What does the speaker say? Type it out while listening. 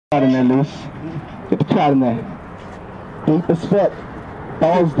Out in there, loose. Get the crowd in there. Deep as fuck.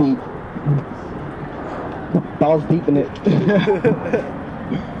 Balls deep. Balls deep in it.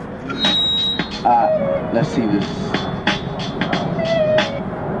 Let's see this.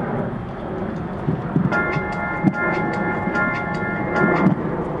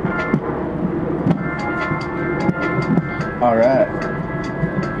 All right.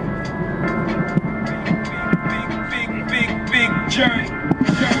 Big journey.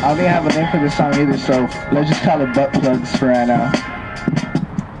 I don't think I have a name for this song either, so let's just call it butt plugs for right now.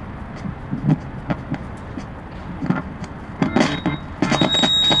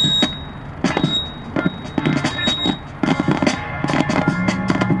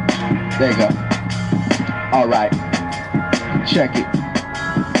 There you go. All right. Check it.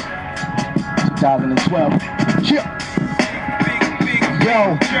 2012. Chill.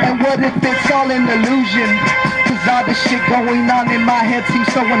 Yo, and what if it's all an illusion? Cause all this shit going on in my head seems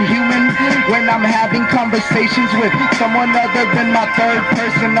so unhuman. When I'm having conversations with someone other than my third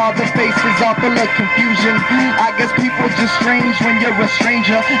person, all the faces are full of confusion. I guess people just strange when you're a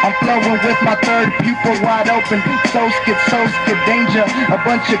stranger. I'm flowing with my third pupil wide open. So skid danger. A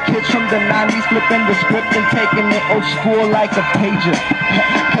bunch of kids from the 90s flipping the script and taking it old school like a pager.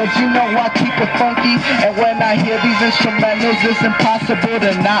 Cause you know I keep it funky, and when I hear these instrumentals, it's impossible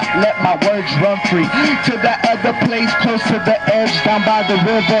to not let my words run free. To that other place close to the edge, down by the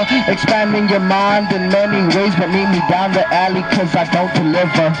river, expanding your mind in many ways, but meet me down the alley cause I don't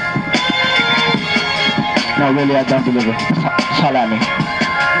deliver. No, really, I don't deliver. Holler at me.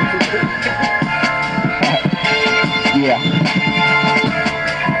 Yeah.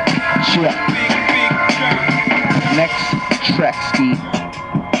 Chill. Next track, Steve.